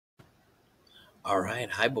All right,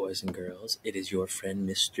 hi, boys and girls. It is your friend,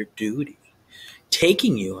 Mr. Duty,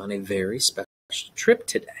 taking you on a very special trip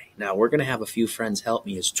today. Now, we're going to have a few friends help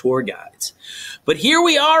me as tour guides. But here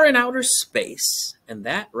we are in outer space, and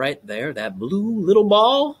that right there, that blue little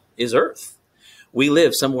ball, is Earth. We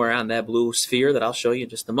live somewhere on that blue sphere that I'll show you in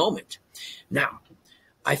just a moment. Now,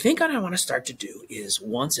 I think what I want to start to do is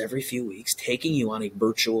once every few weeks taking you on a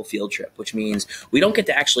virtual field trip, which means we don't get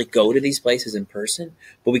to actually go to these places in person,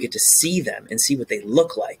 but we get to see them and see what they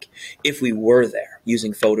look like if we were there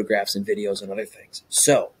using photographs and videos and other things.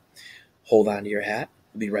 So hold on to your hat.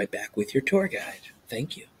 We'll be right back with your tour guide.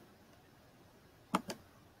 Thank you.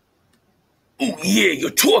 Oh yeah,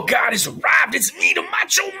 your tour guide has arrived. It's me, the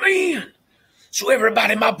Macho Man. So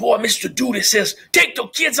everybody, my boy Mr. Duty says, take the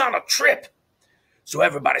kids on a trip. So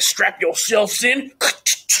everybody strap yourselves in,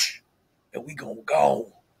 and we gonna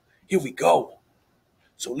go. Here we go.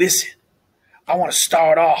 So listen, I want to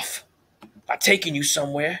start off by taking you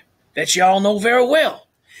somewhere that y'all know very well.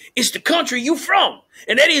 It's the country you from,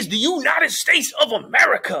 and that is the United States of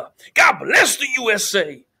America. God bless the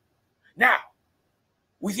USA. Now,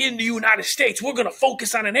 within the United States, we're gonna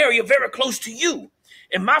focus on an area very close to you.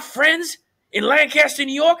 And my friends in Lancaster,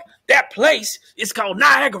 New York, that place is called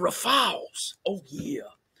Niagara Falls. Oh, yeah.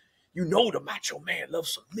 You know the Macho Man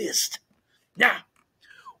loves some mist. Now,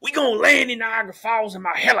 we gonna land in Niagara Falls in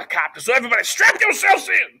my helicopter, so everybody strap yourselves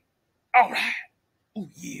in. All right. Oh,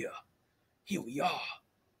 yeah. Here we are.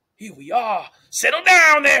 Here we are. Settle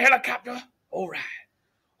down there, helicopter. All right.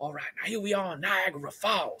 All right, now here we are in Niagara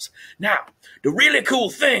Falls. Now, the really cool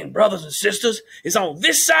thing, brothers and sisters, is on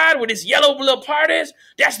this side where this yellow little part is,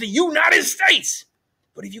 that's the United States.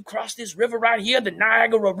 But if you cross this river right here, the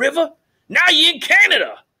Niagara River, now you're in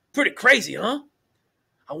Canada. Pretty crazy, huh?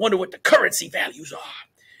 I wonder what the currency values are.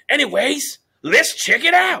 Anyways, let's check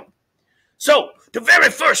it out. So, the very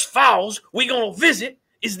first falls we're going to visit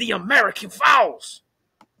is the American Falls.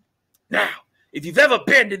 Now, if you've ever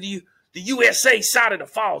been to the USA side of the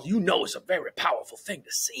falls, you know it's a very powerful thing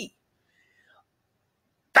to see.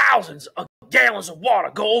 Thousands of gallons of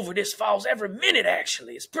water go over this falls every minute,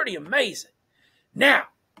 actually. It's pretty amazing. Now,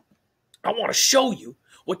 I want to show you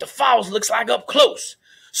what the falls looks like up close.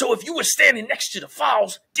 So if you were standing next to the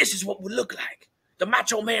falls, this is what it would look like. The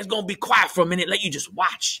Macho Man's going to be quiet for a minute, let you just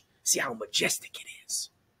watch. See how majestic it is.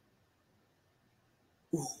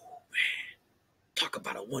 Ooh, man. Talk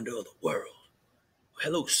about a wonder of the world.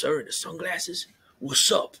 Hello, sir, in the sunglasses.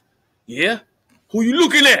 What's up? Yeah? Who you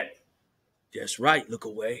looking at? That's right, look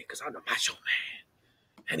away, because I'm the Macho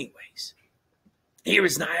Man. Anyways, here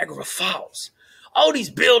is Niagara Falls. All these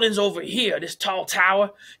buildings over here, this tall tower,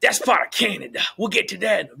 that's part of Canada. We'll get to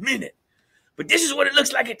that in a minute. But this is what it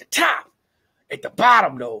looks like at the top. At the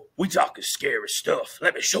bottom, though, we talking scary stuff.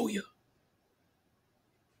 Let me show you.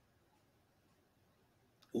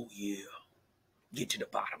 Oh, yeah. Get to the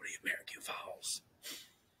bottom of the American Falls.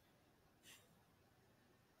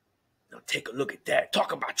 Now take a look at that.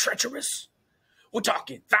 Talk about treacherous. We're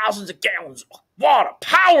talking thousands of gallons of water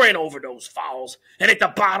powering over those falls. And at the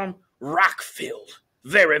bottom, rock filled.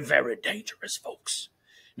 Very, very dangerous, folks.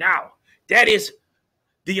 Now, that is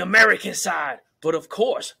the American side. But of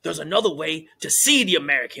course, there's another way to see the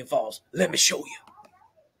American Falls. Let me show you.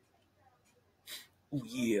 Oh,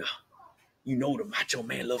 yeah. You know the Macho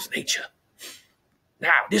Man loves nature.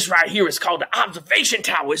 Now, this right here is called the observation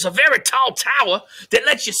tower. It's a very tall tower that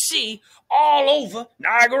lets you see all over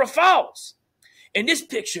Niagara Falls. And this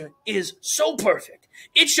picture is so perfect.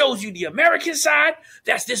 It shows you the American side.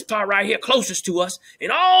 That's this part right here closest to us.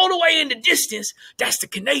 And all the way in the distance, that's the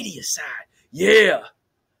Canadian side. Yeah.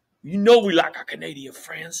 You know we like our Canadian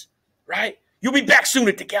friends, right? You'll be back soon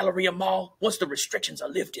at the Galleria Mall once the restrictions are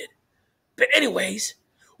lifted. But anyways,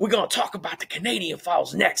 we're going to talk about the Canadian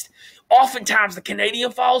Falls next. Oftentimes, the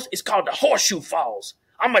Canadian Falls is called the Horseshoe Falls.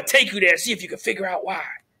 I'm going to take you there and see if you can figure out why.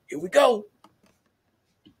 Here we go.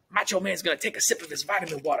 Macho Man's going to take a sip of his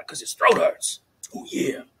vitamin water because his throat hurts. Oh,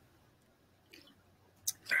 yeah.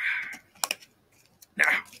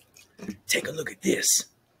 Now, take a look at this.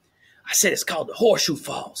 I said it's called the Horseshoe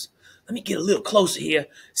Falls. Let me get a little closer here,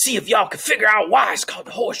 see if y'all can figure out why it's called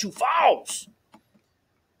the Horseshoe Falls.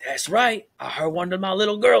 That's right. I heard one of my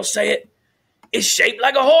little girls say it. It's shaped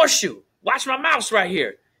like a horseshoe. Watch my mouse right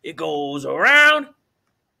here. It goes around.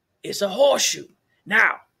 It's a horseshoe.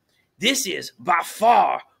 Now, this is by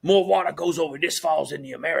far more water goes over this falls than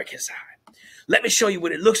the American side. Let me show you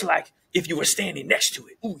what it looks like if you were standing next to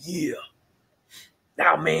it. Oh, yeah.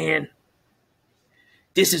 Now, man,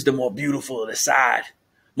 this is the more beautiful of the side.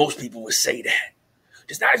 Most people would say that.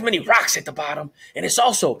 There's not as many rocks at the bottom, and it's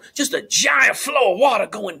also just a giant flow of water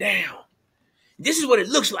going down. This is what it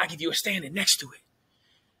looks like if you were standing next to it.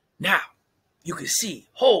 Now, you can see,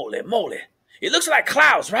 holy moly, it looks like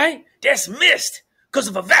clouds, right? That's mist because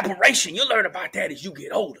of evaporation. You'll learn about that as you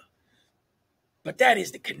get older. But that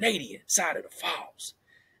is the Canadian side of the falls.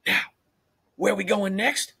 Now, where are we going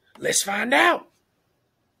next? Let's find out.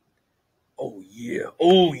 Oh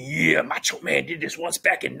yeah, Macho Man did this once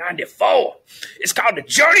back in 94. It's called The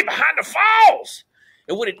Journey Behind the Falls.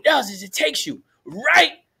 And what it does is it takes you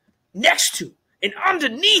right next to and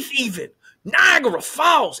underneath even Niagara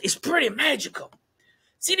Falls. It's pretty magical.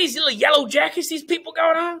 See these little yellow jackets these people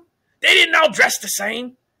got on? They didn't all dress the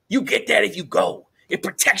same. You get that if you go. It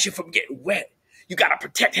protects you from getting wet. You got to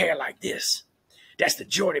protect hair like this. That's the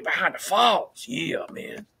journey behind the falls. Yeah,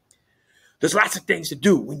 man. There's lots of things to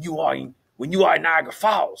do when you are in Niagara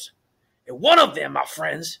Falls. And one of them, my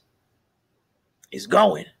friends, is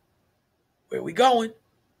going. Where are we going?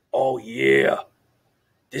 Oh, yeah.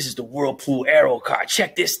 This is the Whirlpool Aero car.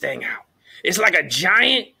 Check this thing out. It's like a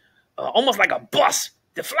giant, almost like a bus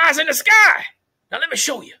that flies in the sky. Now, let me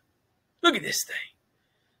show you. Look at this thing.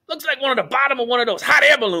 Looks like one of the bottom of one of those hot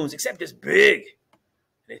air balloons, except it's big.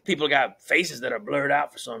 People got faces that are blurred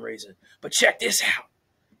out for some reason. But check this out.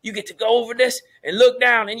 You get to go over this and look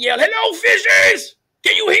down and yell, "Hello, fishes!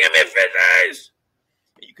 Can you hear me, fishes?"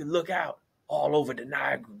 And you can look out all over the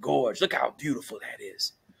Niagara Gorge. Look how beautiful that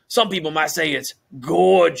is. Some people might say it's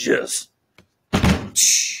gorgeous.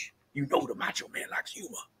 You know the Macho Man likes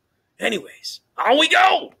humor. Anyways, on we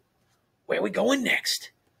go. Where are we going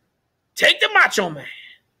next? Take the Macho Man.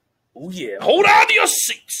 Oh, yeah. Hold on to your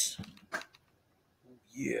seats. Oh,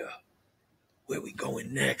 yeah. Where are we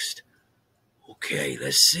going next? Okay,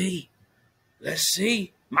 let's see.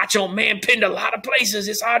 Macho Man pinned a lot of places.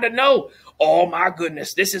 It's hard to know. Oh, my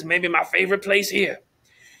goodness. This is maybe my favorite place here.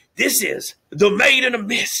 This is the Maid in the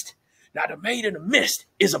Mist. Now, the Maid in the Mist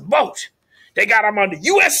is a boat. They got them on the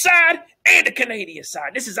U.S. side and the Canadian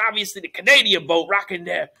side. This is obviously the Canadian boat rocking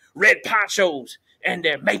their red ponchos and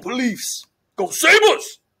their maple leafs. Go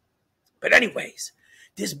Sabres! But anyways,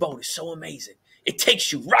 this boat is so amazing. It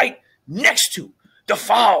takes you right next to the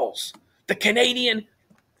falls, the Canadian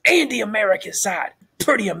and the American side.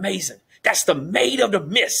 Pretty amazing. That's the Maid of the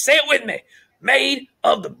Mist. Say it with me. Maid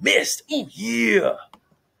of the Mist. Ooh, yeah.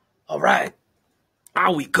 All right.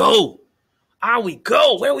 On we go.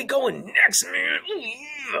 Where are we going next, man? Ooh,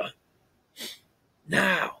 yeah.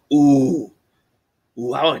 Now, I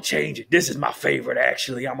want to change it. This is my favorite,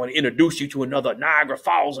 actually. I'm going to introduce you to another Niagara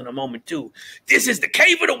Falls in a moment, too. This is the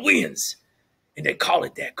Cave of the Winds. And they call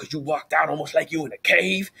it that because you walk down almost like you in a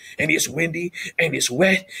cave, and it's windy, and it's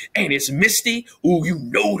wet, and it's misty. Ooh, you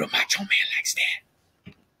know the Macho Man likes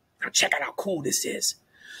that. Now check out how cool this is.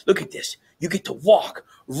 Look at this. You get to walk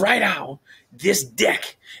right on this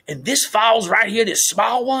deck. And this falls right here, this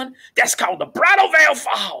small one, that's called the Bridal Veil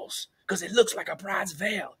Falls because it looks like a bride's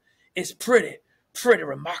veil. It's pretty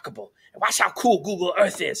remarkable. And watch how cool Google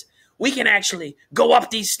Earth is. We can actually go up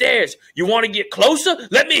these stairs. You want to get closer?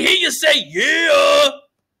 Let me hear you say, yeah.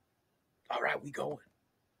 All right, we going.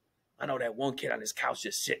 I know that one kid on his couch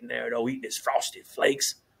just sitting there, though, eating his Frosted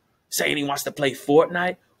Flakes, saying he wants to play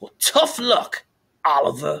Fortnite. Well, tough luck,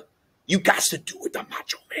 Oliver. You got to do what the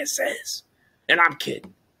Macho Man says. And I'm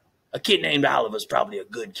kidding. A kid named Oliver's probably a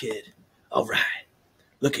good kid. All right.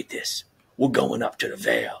 Look at this. We're going up to the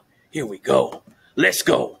veil. Here we go. Let's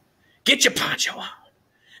go. Get your poncho on.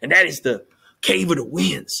 And that is the Cave of the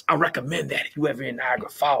Winds. I recommend that if you ever in Niagara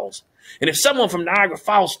Falls. And if someone from Niagara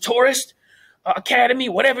Falls Tourist Academy,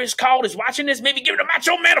 whatever it's called, is watching this, maybe give the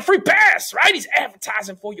Macho Man a free pass, right? He's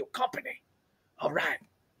advertising for your company. All right.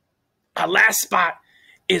 Our last spot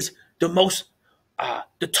is the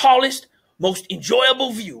tallest, most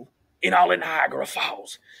enjoyable view in all of Niagara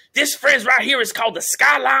Falls. This, friends, right here is called the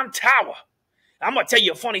Skyline Tower. I'm going to tell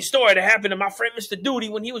you a funny story that happened to my friend Mr. Duty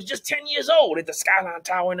when he was just 10 years old at the Skyline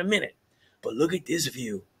Tower in a minute. But look at this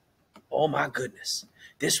view. Oh, my goodness.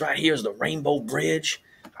 This right here is the Rainbow Bridge.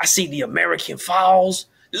 I see the American Falls.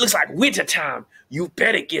 It looks like wintertime. You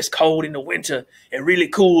bet it gets cold in the winter and really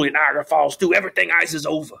cool in Niagara Falls, too. Everything ices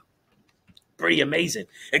over. Pretty amazing.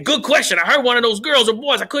 And good question. I heard one of those girls or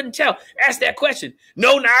boys, I couldn't tell, ask that question.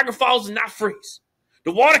 No, Niagara Falls does not freeze.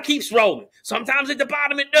 The water keeps rolling. Sometimes at the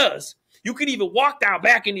bottom it does. You could even walk down.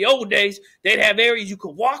 Back in the old days, they'd have areas you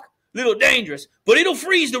could walk, a little dangerous, but it'll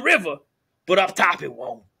freeze the river. But up top, it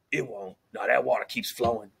won't. It won't. No, that water keeps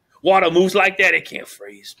flowing. Water moves like that, it can't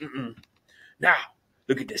freeze. Now,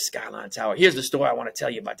 look at this Skyline Tower. Here's the story I want to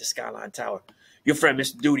tell you about the Skyline Tower. Your friend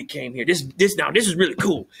Mr. Duty came here. This is really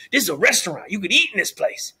cool. This is a restaurant. You could eat in this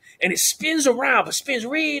place. And it spins around, but spins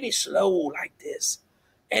really slow like this.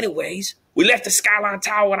 Anyways, we left the Skyline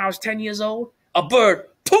Tower when I was 10 years old. A bird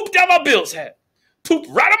pooped out my Bill's hat. Pooped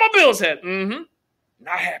right on my Bill's hat. Mm-hmm.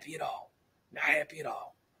 Not happy at all. Not happy at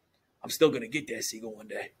all. I'm still going to get that seagull one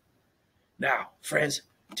day. Now, friends,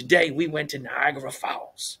 today we went to Niagara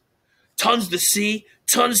Falls. Tons to see,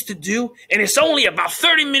 tons to do, and it's only about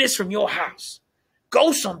 30 minutes from your house.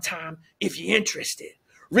 Go sometime if you're interested.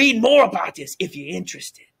 Read more about this if you're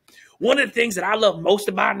interested. One of the things that I love most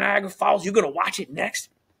about Niagara Falls, you're going to watch it next,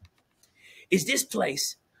 is this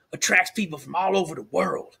place attracts people from all over the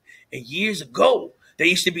world. And years ago, there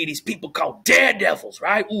used to be these people called daredevils,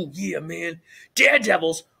 right? Ooh, yeah, man.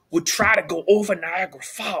 Daredevils would try to go over Niagara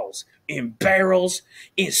Falls in barrels,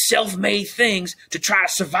 in self-made things to try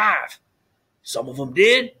to survive. Some of them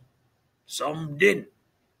did, some of them didn't.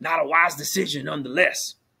 Not a wise decision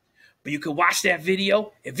nonetheless. But you can watch that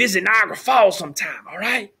video and visit Niagara Falls sometime, all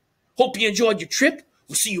right? Hope you enjoyed your trip.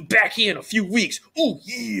 We'll see you back here in a few weeks. Ooh,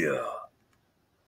 yeah.